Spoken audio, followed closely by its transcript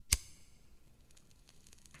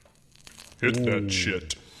Hit that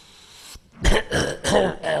shit.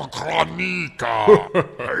 Oh, Chronica!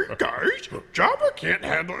 Hey guys, Jabba can't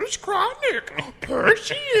handle his chronic.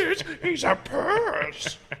 Percy is. He's a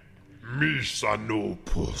purse. Misa no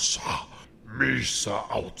pussa. Misa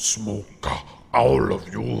outsmoka. All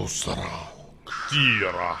of you, Sarah.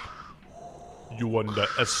 Tira. You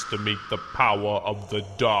underestimate the power of the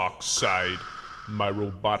dark side. My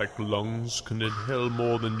robotic lungs can inhale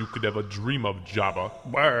more than you could ever dream of, Jabba.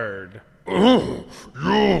 Word. You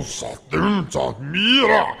satinta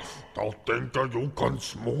mira. Don't think you can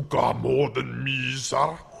smoke more than me,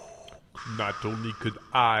 sir. Not only could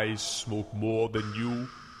I smoke more than you,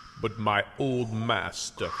 but my old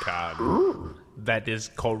master can. That is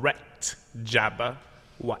correct, Jabba.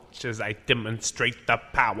 Watch as I demonstrate the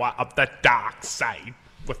power of the dark side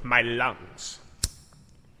with my lungs.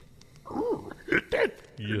 Hit that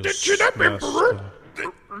Yes, shit up, Emperor.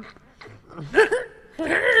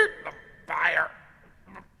 Fire.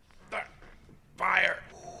 Fire.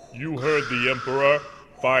 You heard the Emperor.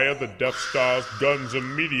 Fire the Death Star's guns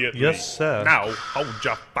immediately. Yes, sir. Now, hold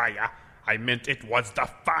your fire. I meant it was the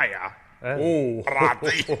fire. Oh,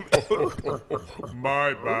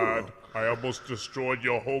 my bad. I almost destroyed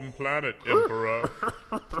your home planet, Emperor.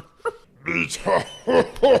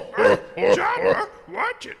 Jabba,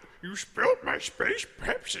 watch it. You spilled my space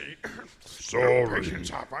Pepsi. Sorry. No patience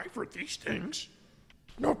have I for these things.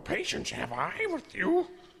 No patience have I with you.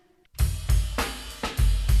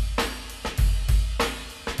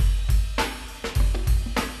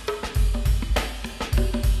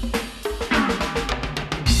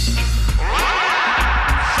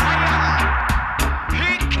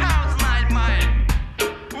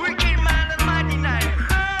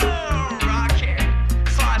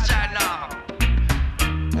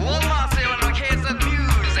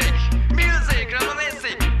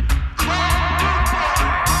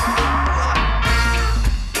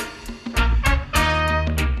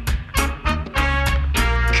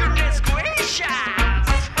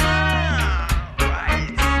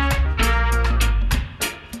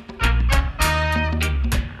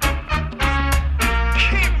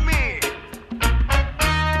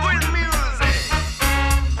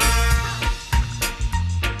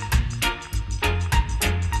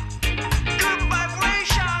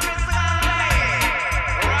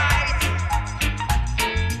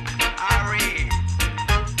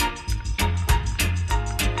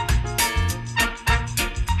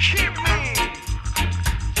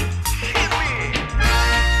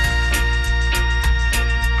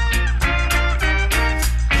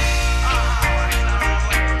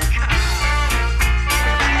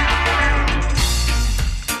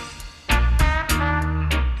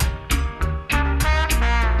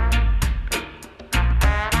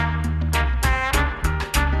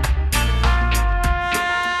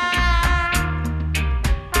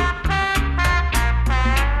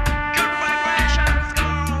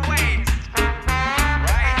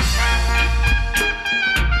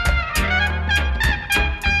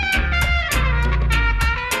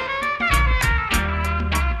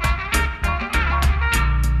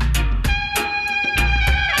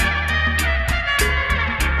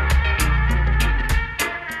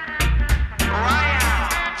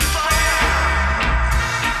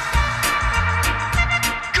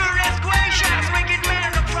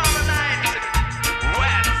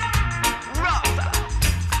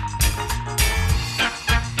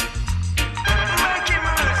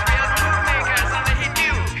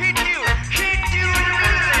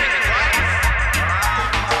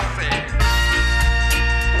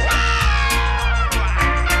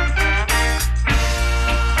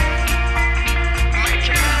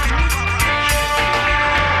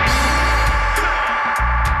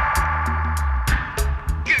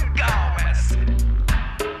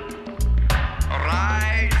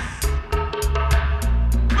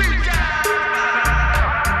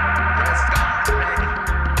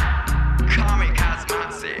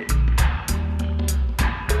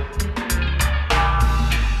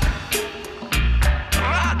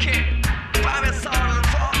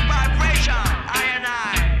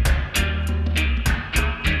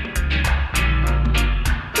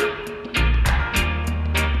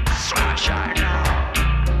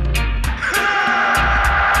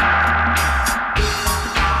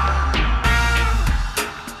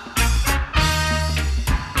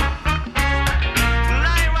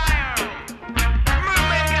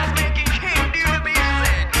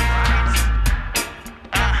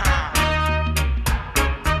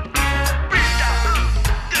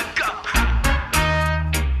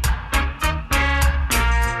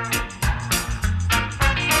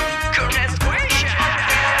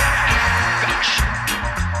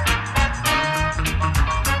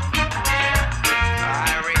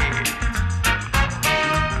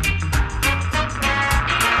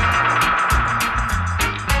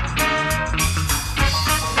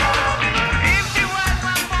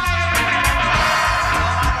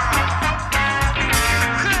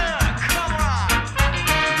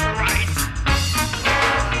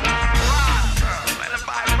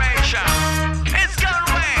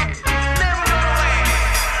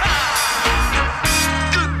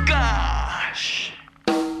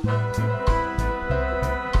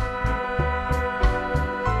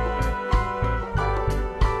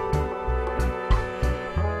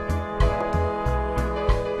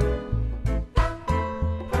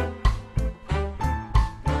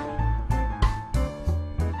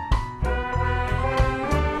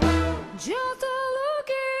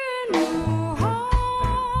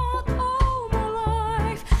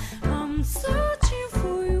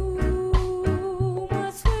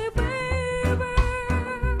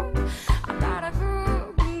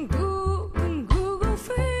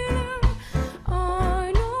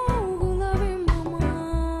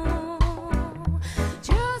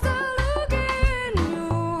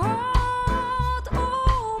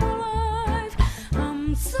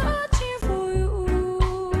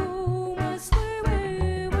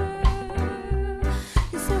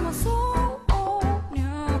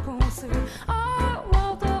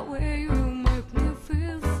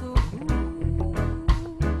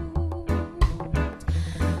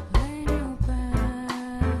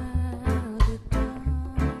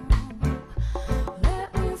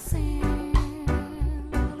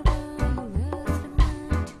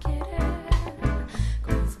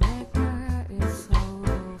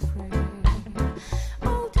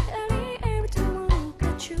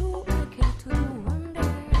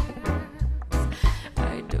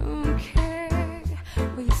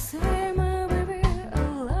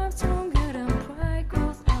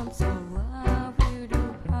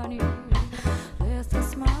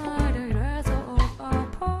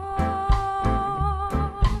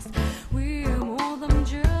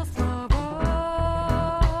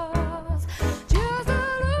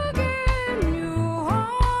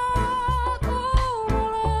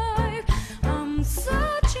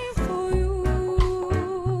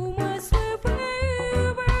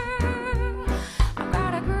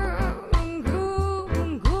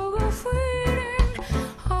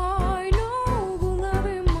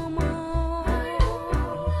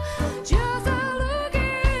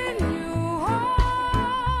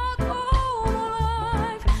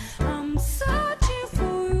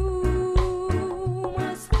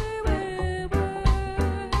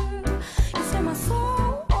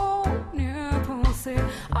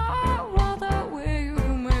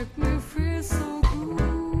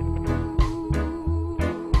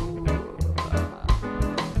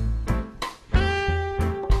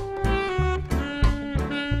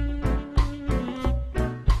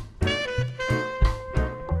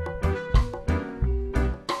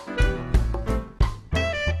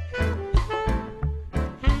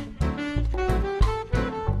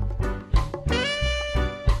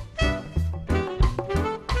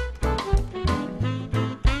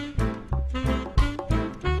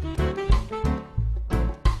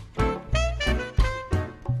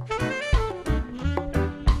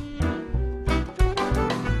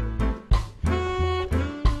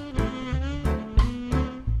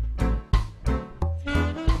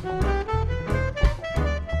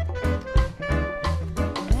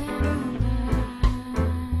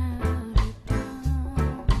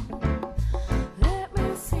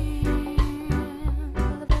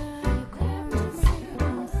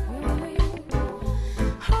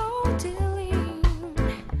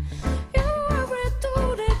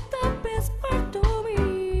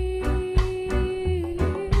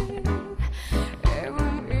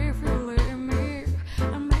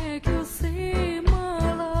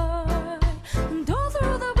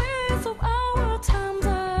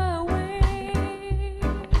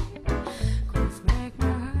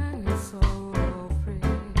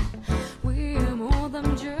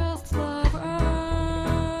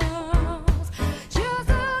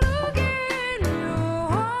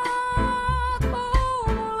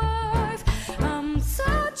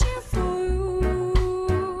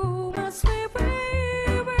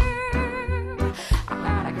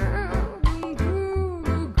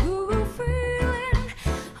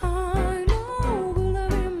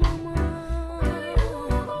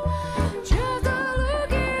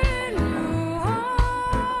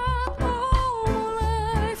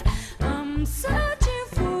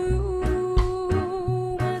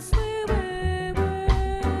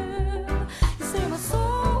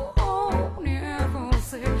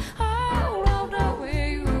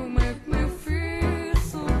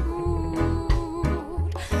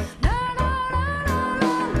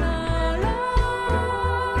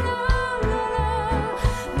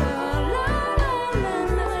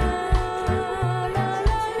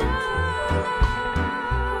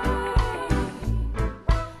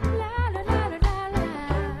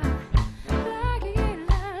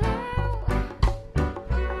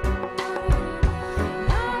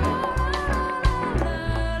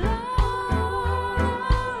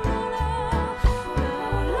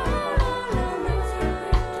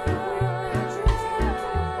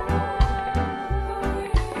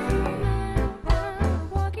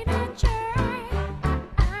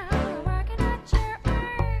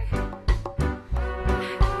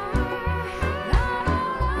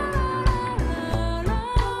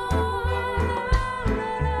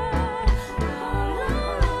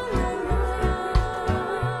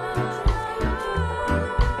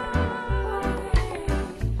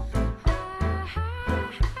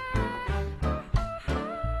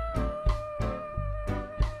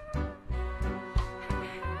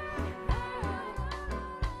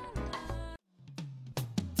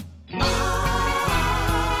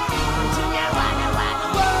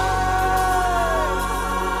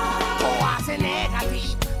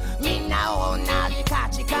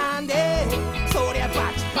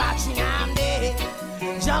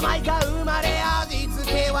 ジャマイカ生まれ味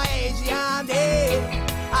付けはエイジアンで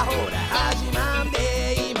アホら始まんで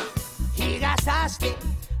今日が差して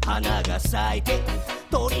花が咲いて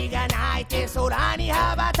鳥が鳴いて空に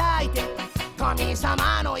羽ばたいて神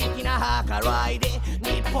様の粋な計らいで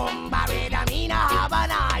日本バレだ皆ハバ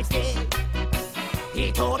ナイスデー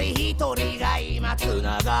一人一人が今つ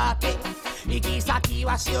ながって行き先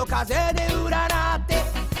は潮風で占っ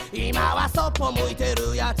て今はそっぽ向いて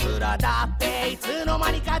るやつらだっていつの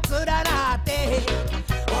間にか連なって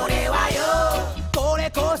俺はよこ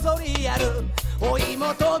れこそリアル追い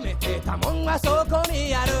求めてたもんはそこ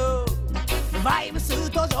にあるバイブ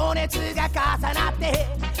スと情熱が重なって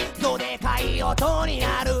どでかい音に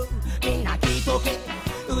なるみんな聞いとけ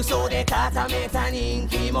嘘で固めた人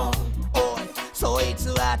気もおいそいつ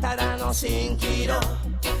はただの蜃気楼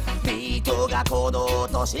ビートが鼓動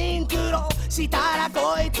とシンクロしたら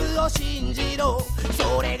こいつを信じろ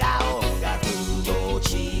それが音楽の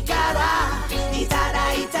力いた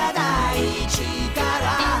だいた大力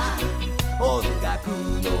音楽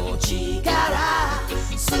の力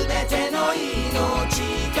すべての命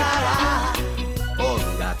から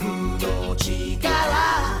音楽の力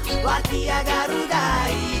湧き上がる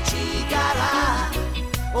大力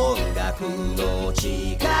音楽の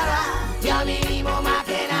力闇にも負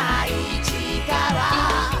けない力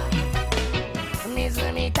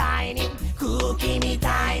水みたいに空気み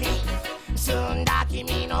たいに澄んだ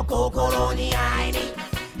君の心に会いに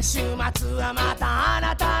週末はまたあ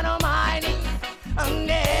なたの前に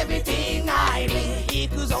And everything I be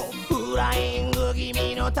行くぞフライング気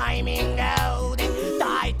味のタイミングで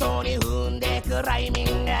タイトに踏んでクライミ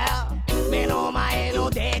ング目の前の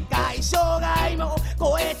でっかい障害も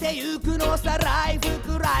越えてゆくのさライフ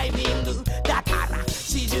クライミングだから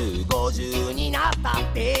40、50になったっ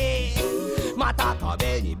てまた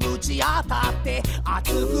壁にぶち当たって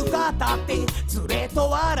熱く語って連れと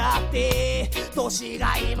笑って年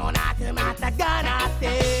がいもなくまたがなって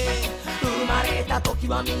生まれた時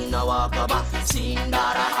はみんな若葉死んだ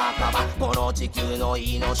ら墓場この地球の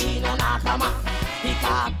命の仲間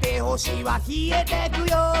光って星は消えてく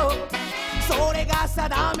よそれが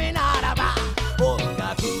定めならば音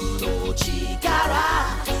楽の力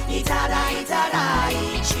いただいた大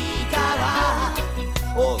力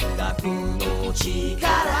音楽の力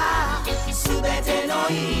すべての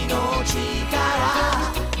命から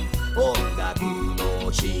音楽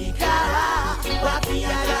の力湧き上が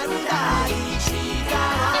る大力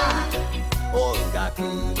音楽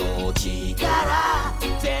の力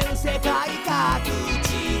全世界各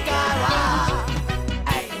地から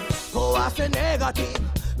壊せネガティ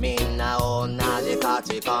ブみんな同じ価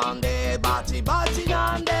値観でバチバチ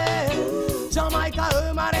なんでジャマイカ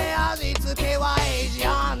生まれ味付けはエイジ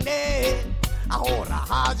アンでアホら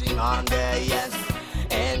始まんで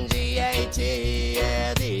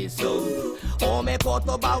YesNGHEAD そう褒め言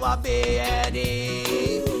葉は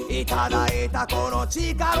BAD いただいたこの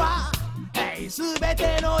力すべ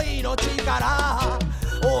ての命から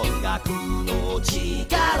音楽の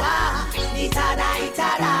力いただい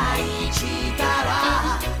た大力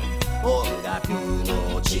音楽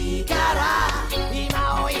の力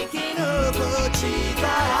今を生き抜く力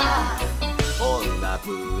音楽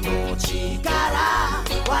の力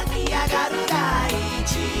湧き上がる大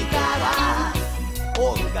力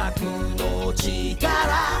音楽の力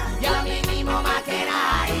闇にも負け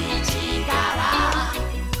ない力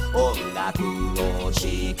音楽の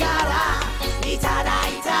力いただ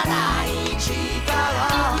いた大力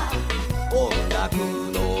音楽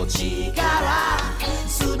の力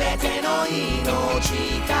すべての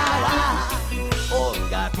命から音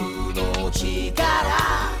楽の力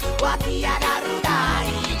湧き上がる大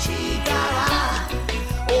力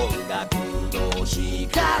音楽の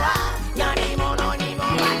力何者にも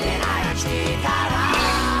負けない力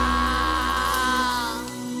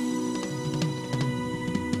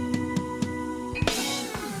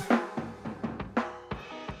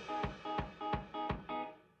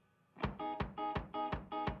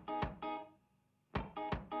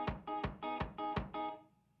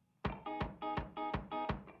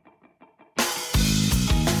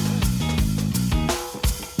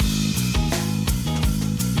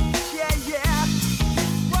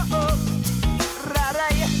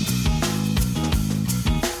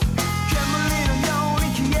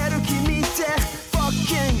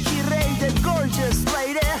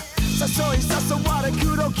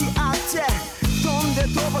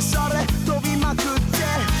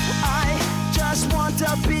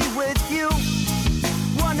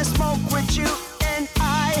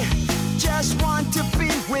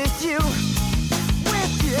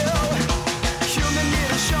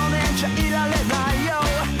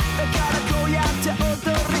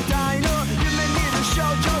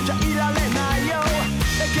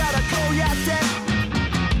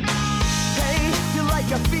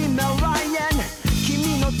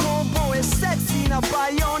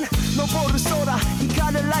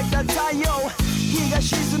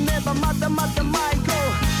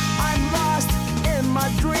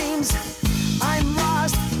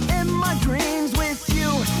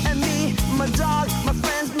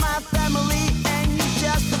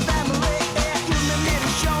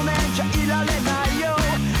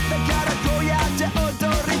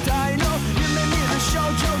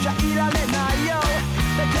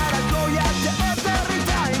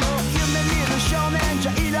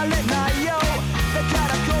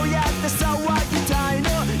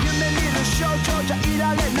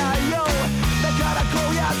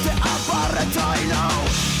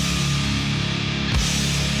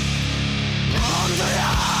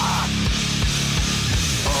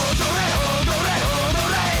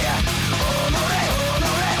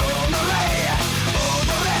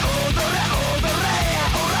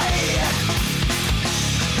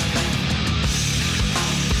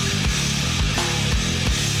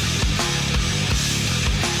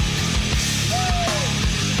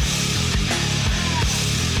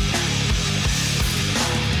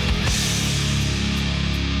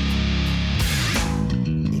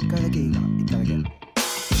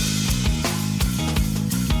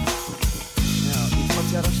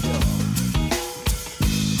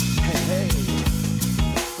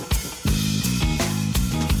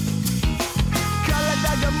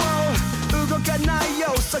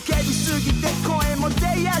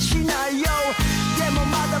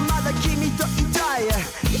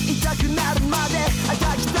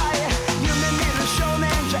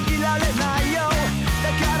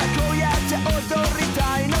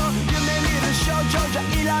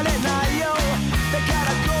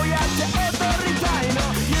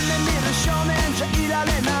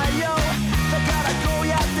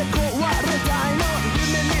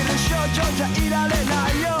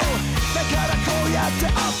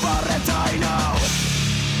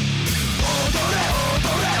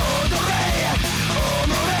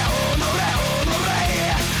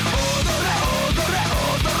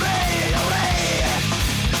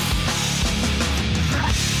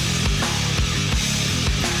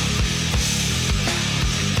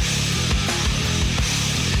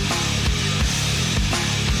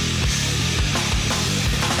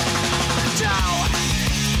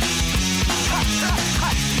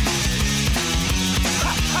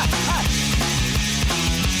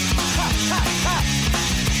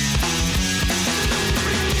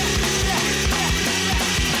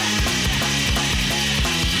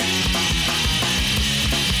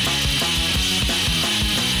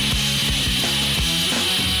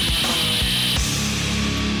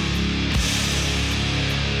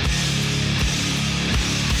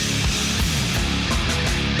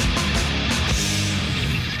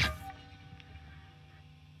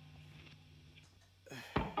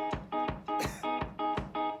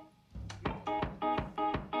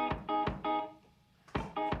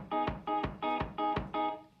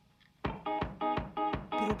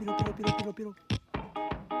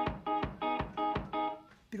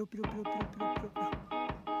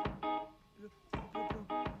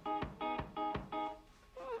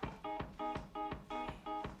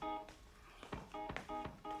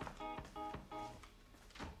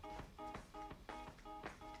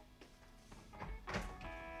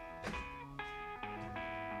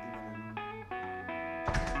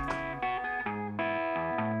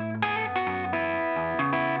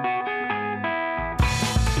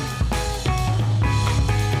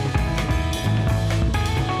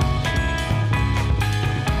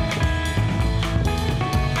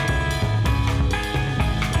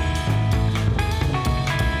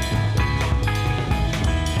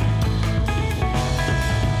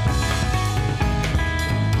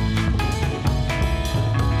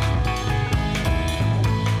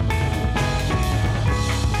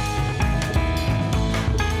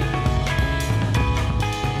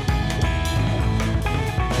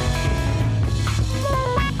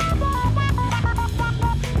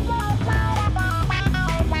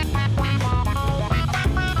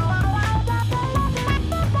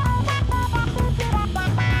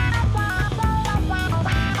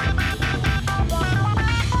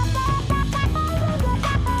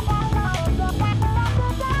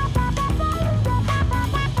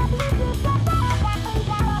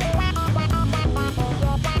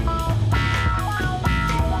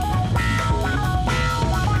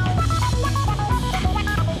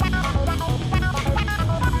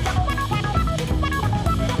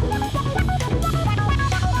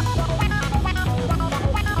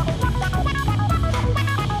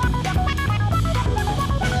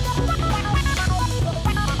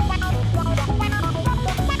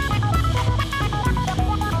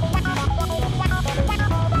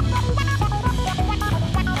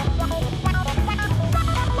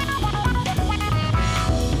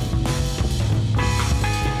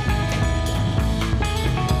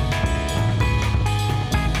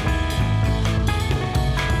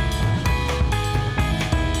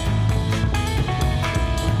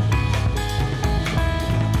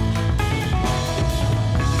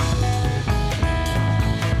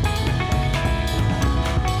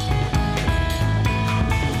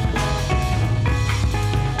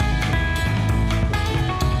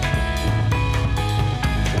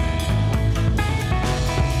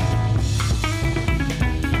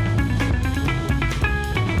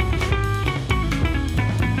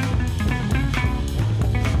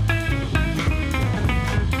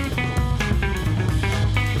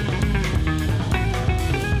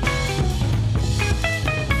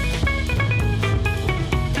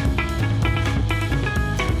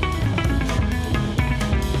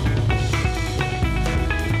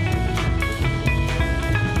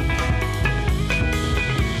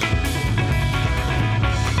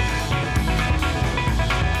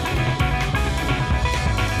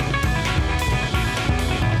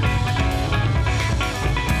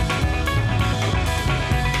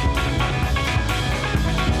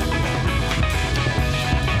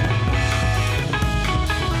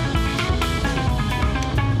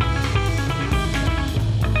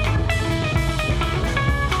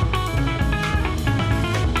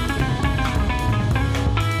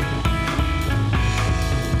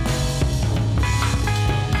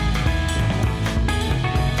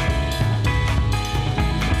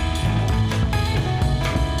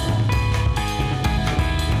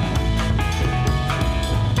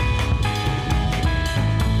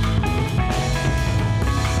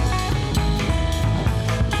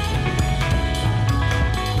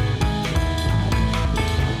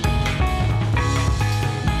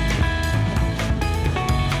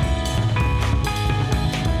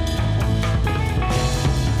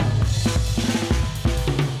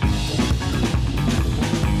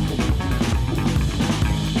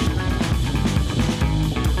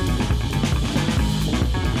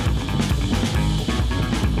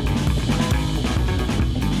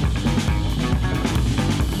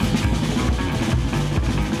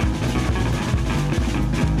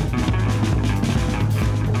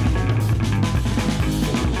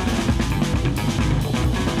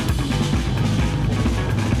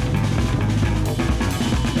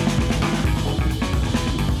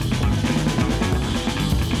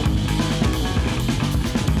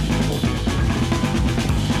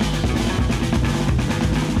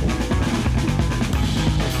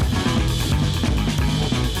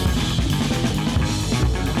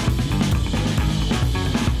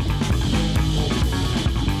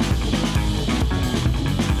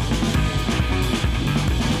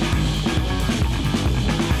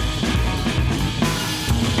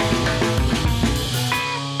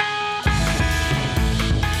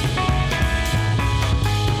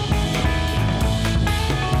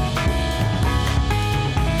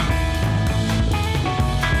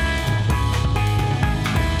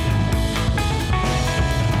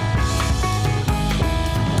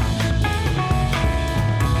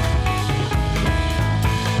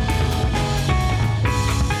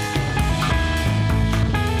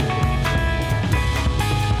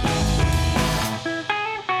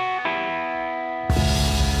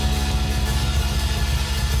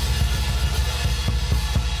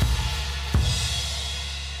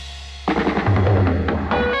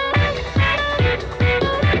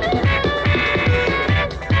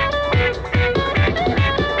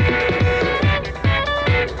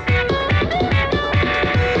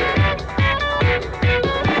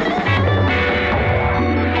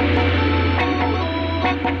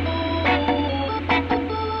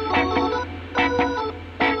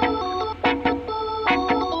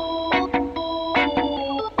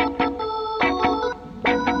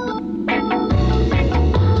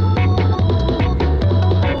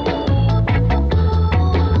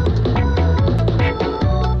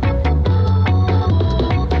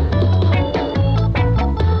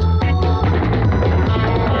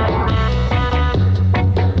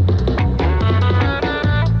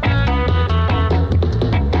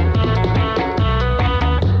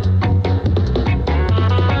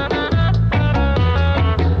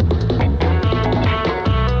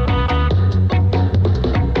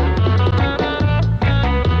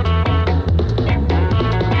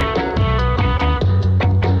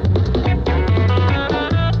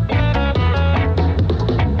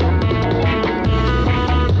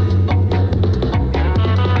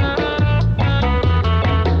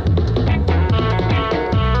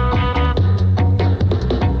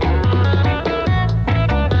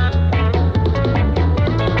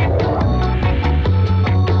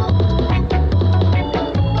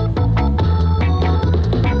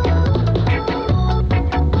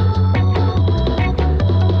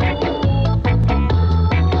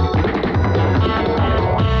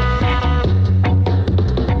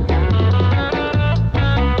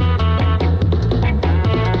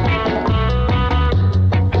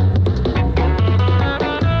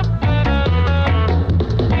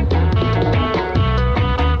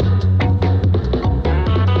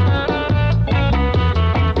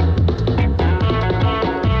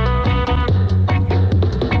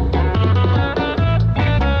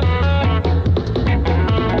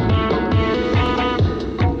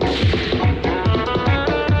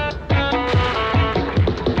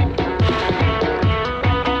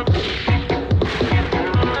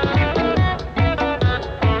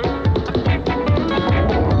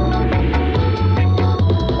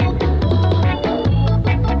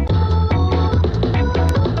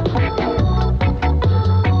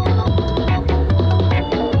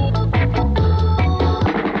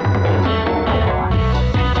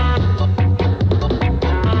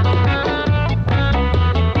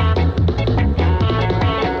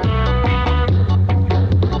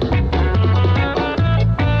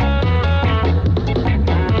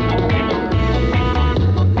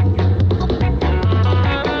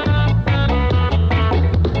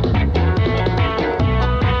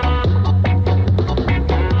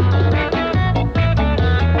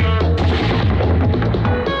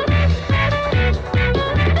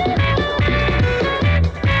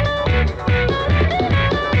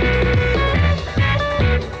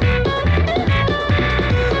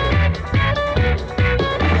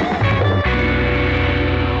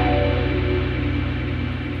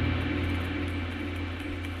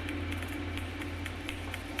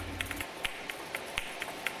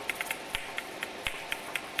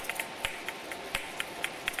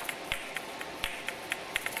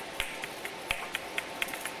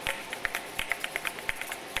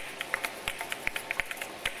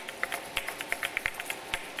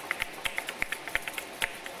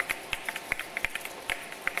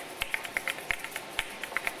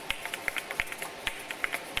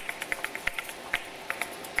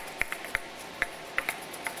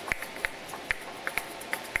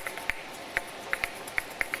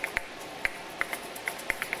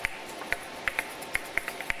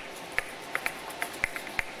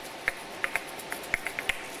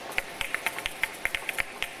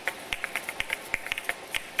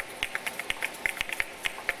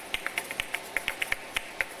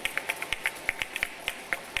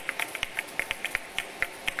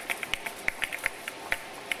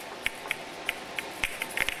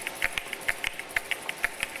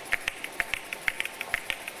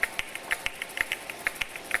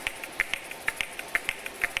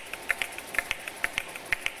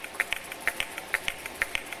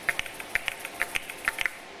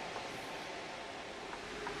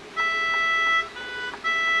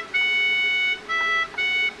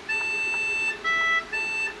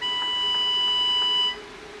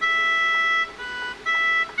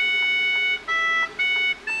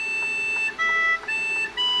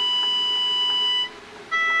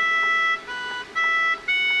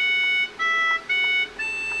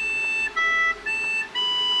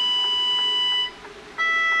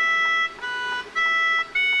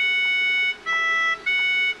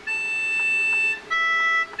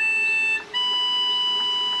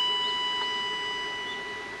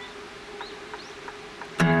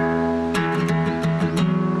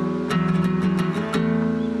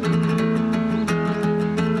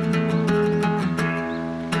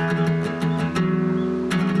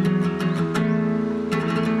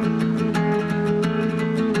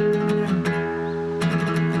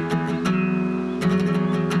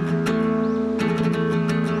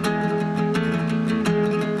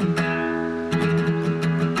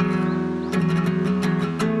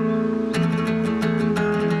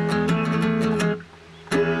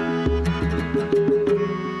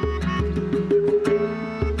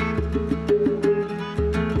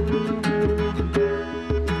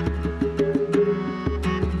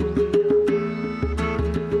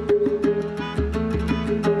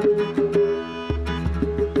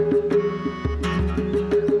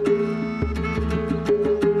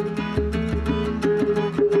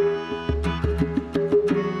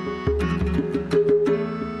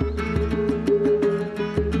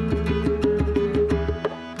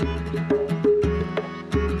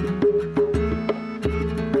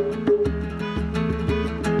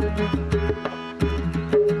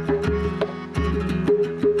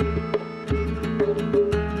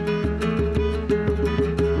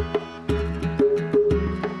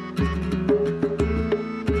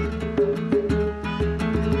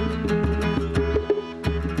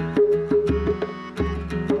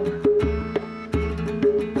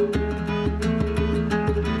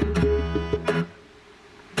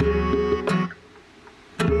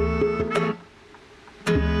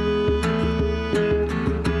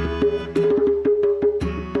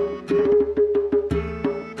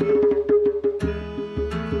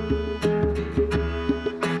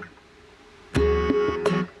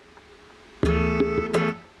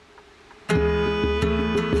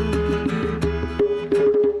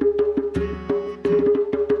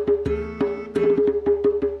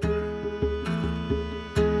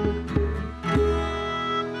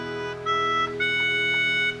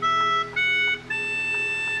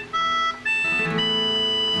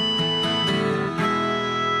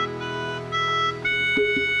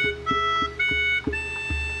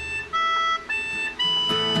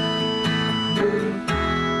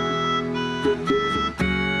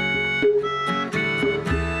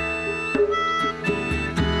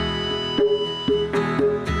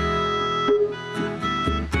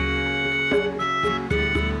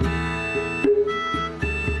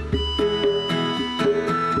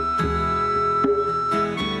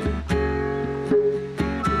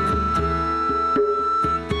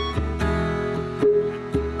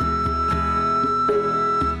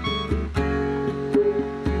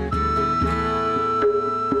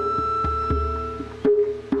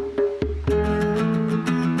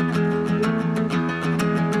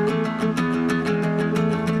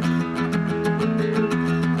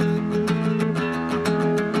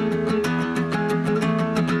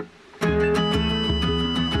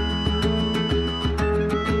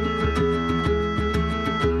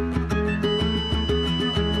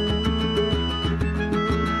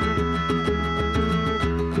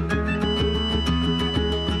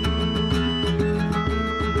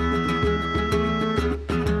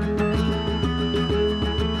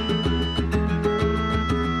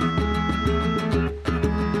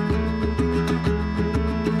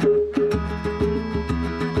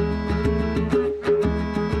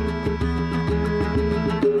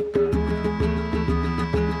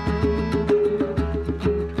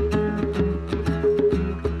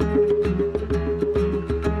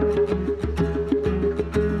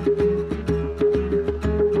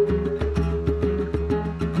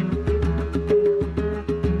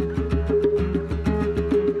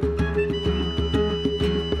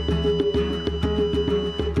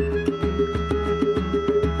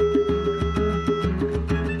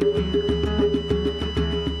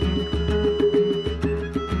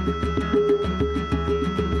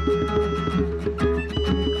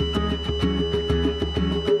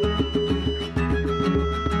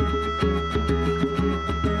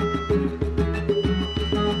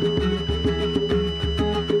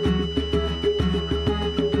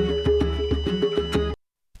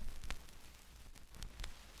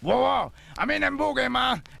Eminem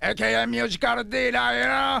Boogeyman, aka musical dealer, you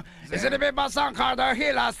know. Is it a paper song called a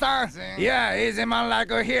healer song? Yeah, easy man like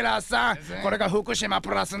a healer song. これが福島プ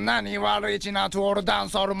ラス何悪いちなトゥオールダン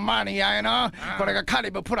スオールマニア、you know. これがカリ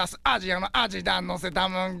ブプラスアジアのアジだ乗せた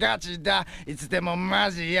もん勝ちだ。いつでもマ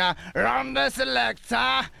ジや。ロンドセレク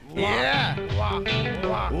ター。Yeah。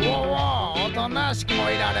おとなしくも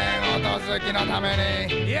いられん音好きのため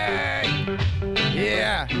に。Yeah。ヒ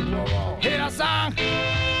ーラーさん。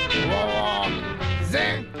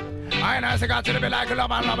Zing. I know it's got to be like a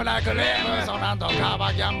love and love like a live. そうなんとか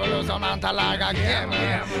はギャンブル、そうなんたらがゲーム。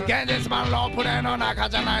現実版ロープレイの中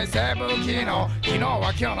じゃないセーブ機能。昨日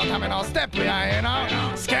は今日のためのステップやいな。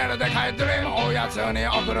スケールでかいドリームおやつに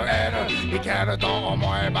送るエール。いけると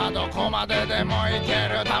思えばどこまででもいけ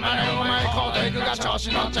る。たまにうまいこといくが調子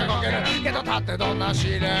乗っちゃこける。けど立ってどんな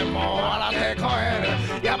試練も笑って超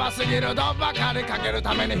える。やばすぎるどばかりかける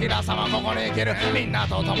ために平さはここに生きる。みんな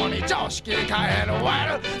と共に常識変える。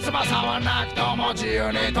翼はなくとも自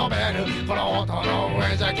由に飛べる。この音の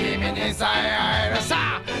上じゃ君にさえ会える。さ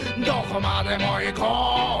あどこまでも行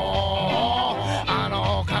こう。あ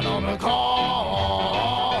の丘の向こう、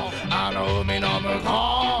あの海の向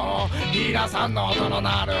こう、ギラさんの音の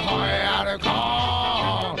鳴る方へ歩こ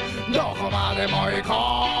う。どこまでも行こ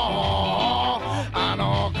う。あ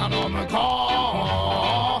の丘の向こ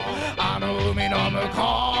う、あの海の向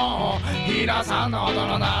こう、ギラさんの音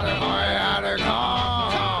の鳴る方へ歩こう。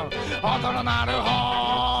音の鳴る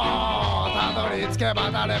方たどり着けば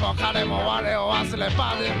誰も彼も我を忘れ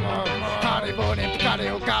ばでもカリブに光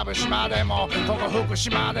浮かぶ島でもここ福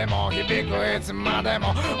島でも響くいつまで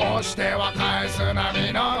も押しては返す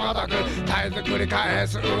波のごとく絶えず繰り返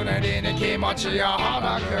すうねりに気持ちをほ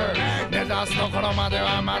どく目指すところまで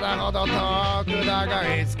はまだほど遠くだ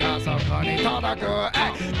がいつかそこに届く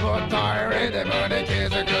ぶっといリズムに気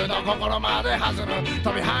づくと心まで弾む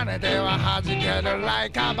飛び跳ねては弾けるラ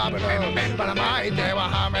イカバブルばらまいては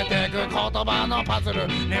はめてく言葉のパズル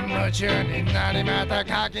に夢中になりまた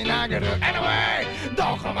書き殴る Anyway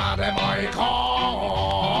どこまでも行こ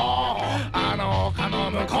うあの丘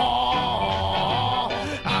の向こう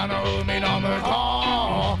あの海の向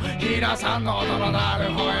こう平さんの音の鳴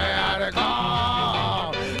る方へ歩こ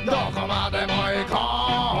うどこまでも行こ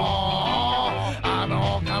うあ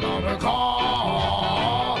の丘の向こ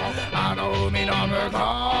うあの海の向こ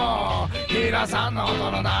う平さんの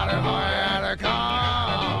音の鳴る方へ歩こう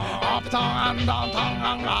アップトンアンドントン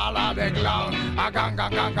アンガーラデグランあガンガ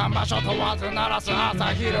ンガンガン場所問わず鳴らす朝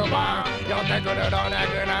昼晩寄ってくるロレ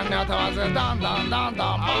グなんで問わずどんどんどんどんバンバ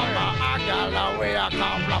ンあからウィア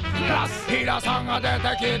カンプラプラス平さんが出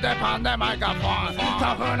てきてパンでマイクロフォン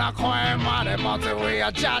タフな声まで持つウィ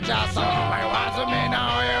アジャジャソン迷わずみんな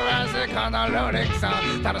を許すこのルリックさ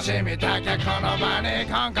ん楽しみたけこの場に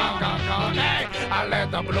コンコンコンコンあレッ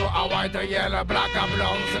ドブルーあホワイトイエローブラックブロン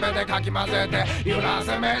すべてかき混ぜて揺らす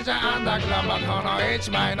メジャーアンダーグラムこの一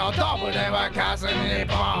枚のドブで沸かす日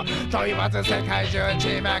本と言わず世界中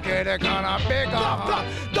ちまくるこのビッグ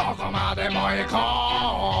どこまでも行こ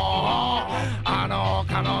うあの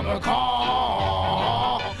丘の向こう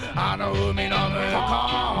あの海の向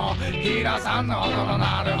こう平さんの音の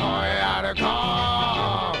鳴る方へ歩こ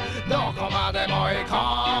うどこまでも行こう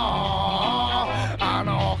あ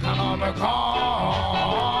の丘の向こう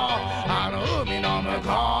あの海の向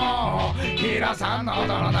こう平さんの音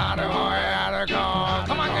の鳴る方へ歩こう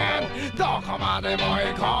Come again どこまでも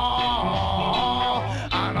行こう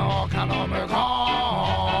あの丘の向こう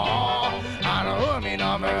あの海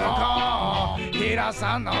の向こう平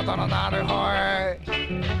さんの音の鳴る方へ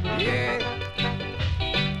Yeah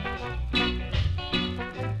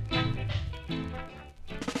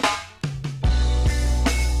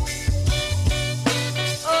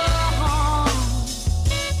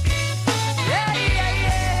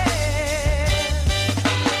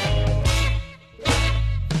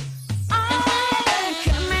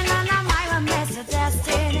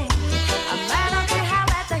Destiny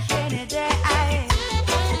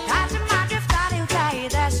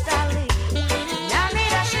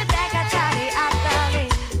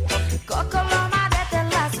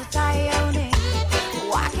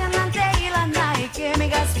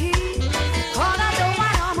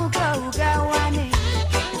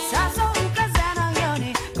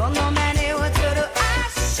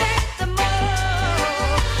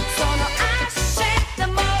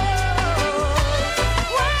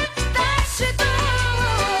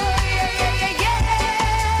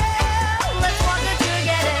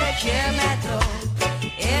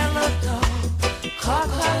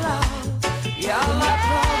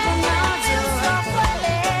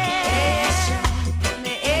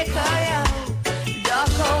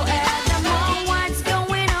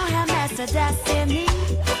destiny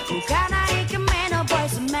浮かない君のボイ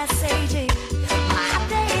スメッセージ待っ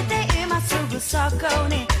ていて今すぐそこ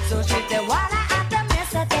にそして笑って見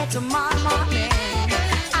せて Tomorrow morning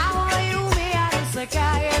青い海ある世界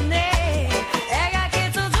へね描き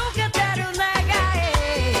続けてる願い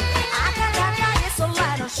暖かい空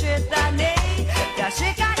の下に確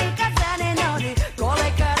かに風に乗りこれ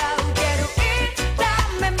から受ける痛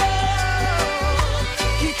みも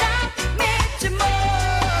来た道も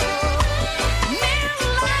未来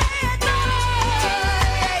へと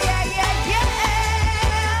Yeah, yeah, yeah,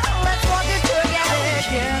 yeah Let's walk it together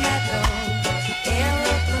夢と色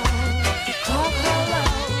と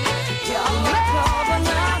心喜ぶ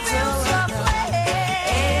のずっと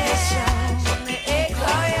一緒に行こ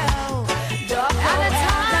うよどこ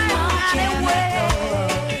へで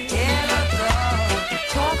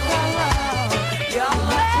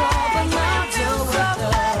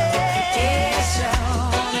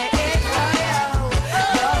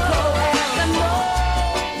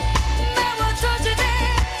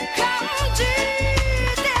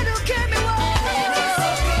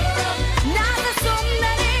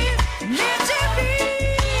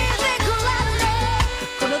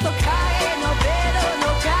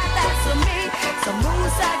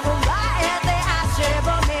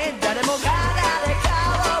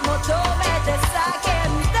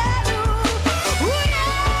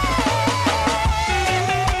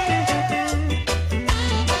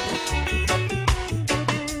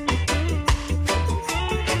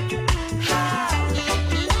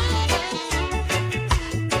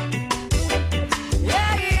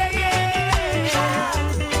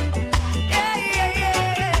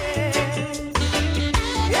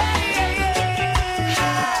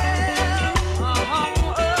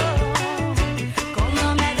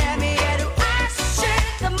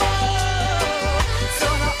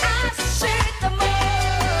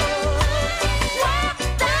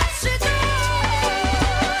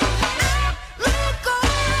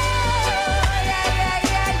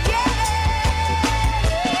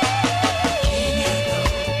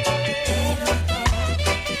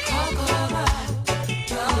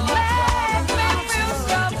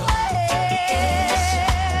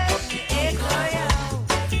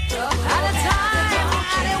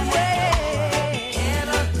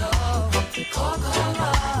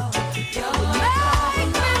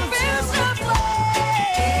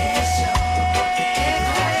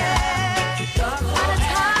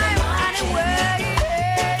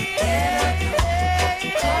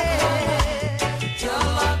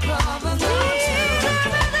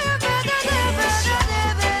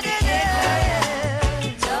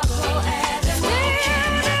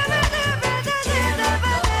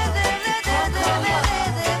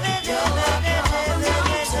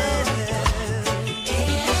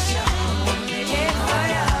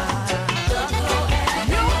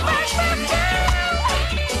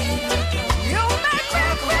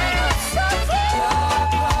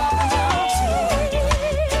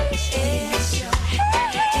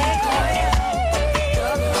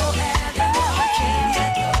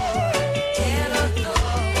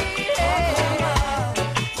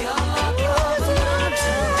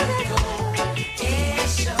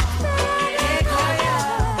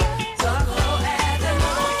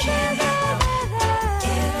も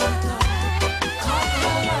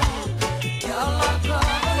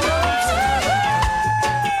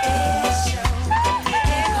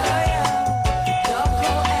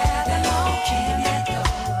君と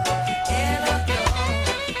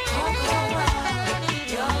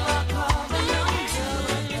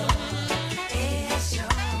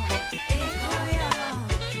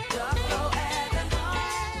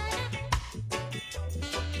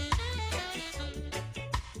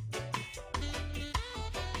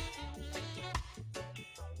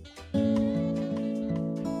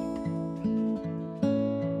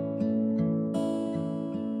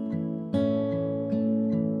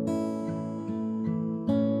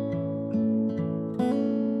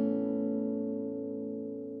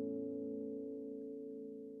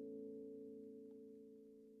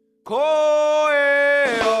声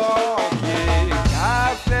を聞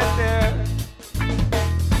かせて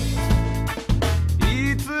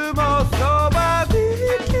いつもそばで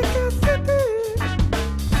聞かせて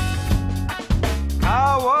変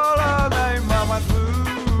わらないままず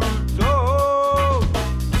っ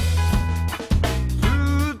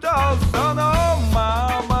とその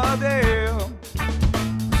ままで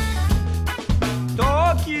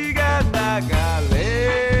時が流れ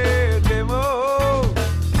ても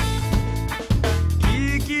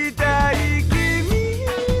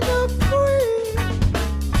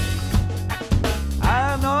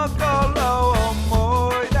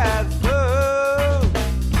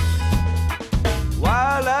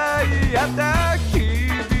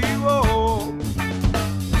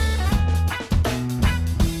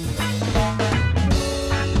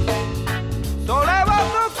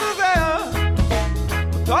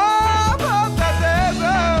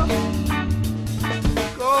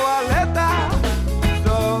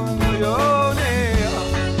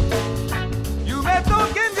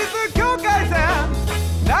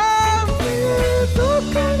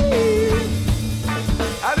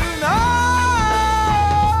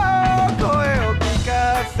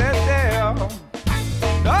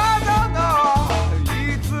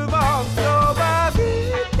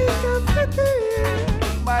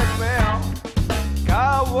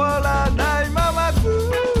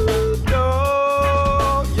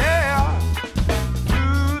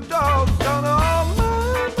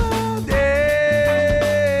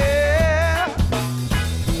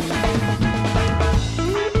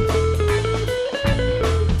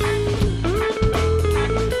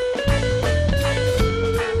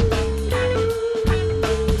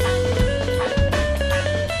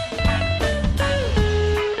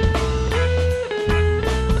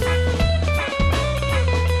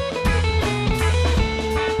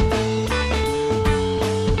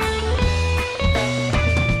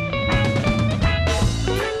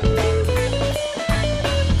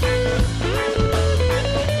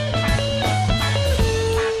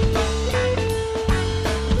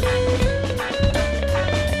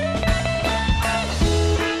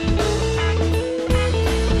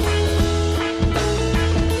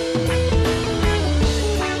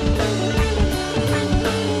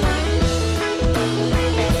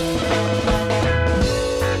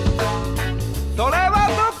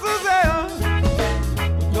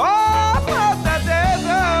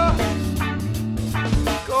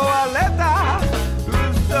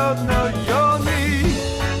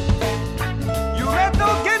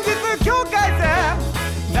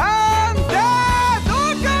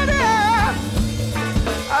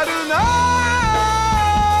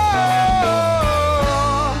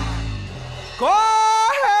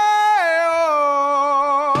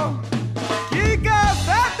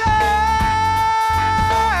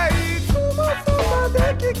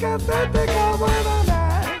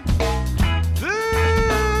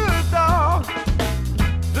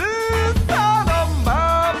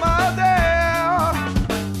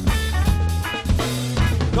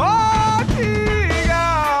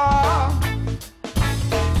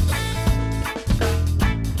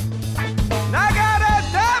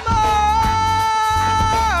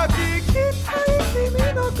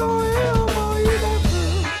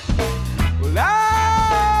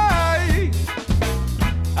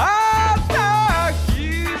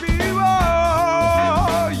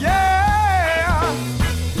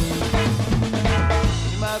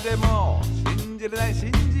じれない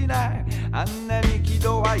信じない、あんなに喜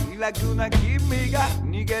怒哀楽な君が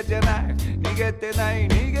逃げてない、逃げてない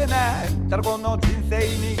逃げない、ただこの人生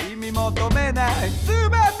に意味求めない、全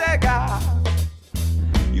てが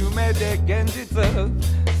夢で現実、全て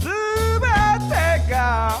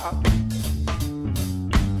が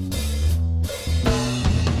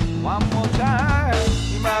ワンモータイ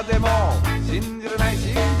ム、今でも信じれない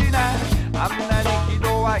信じない、あんなに喜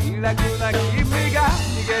怒哀楽な君が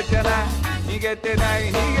逃げてない逃げてな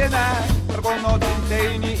い逃げない、この人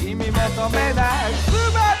生に意味求めない、全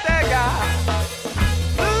てが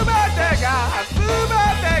全てが全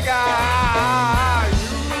てが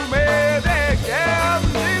夢で現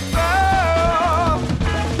実、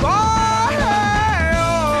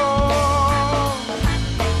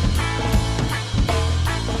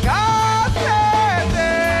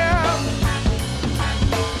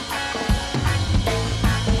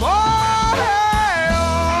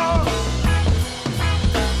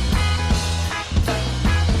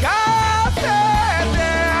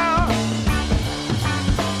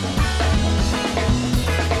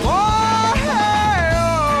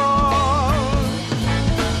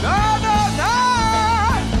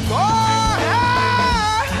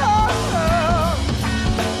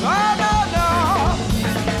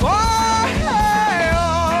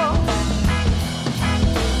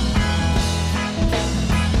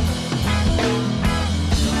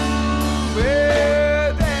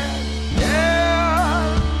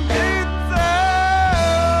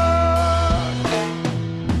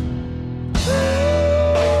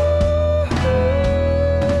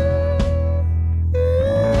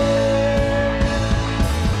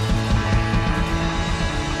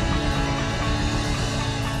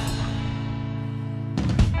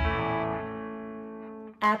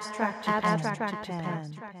Abstract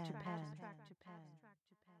Japan.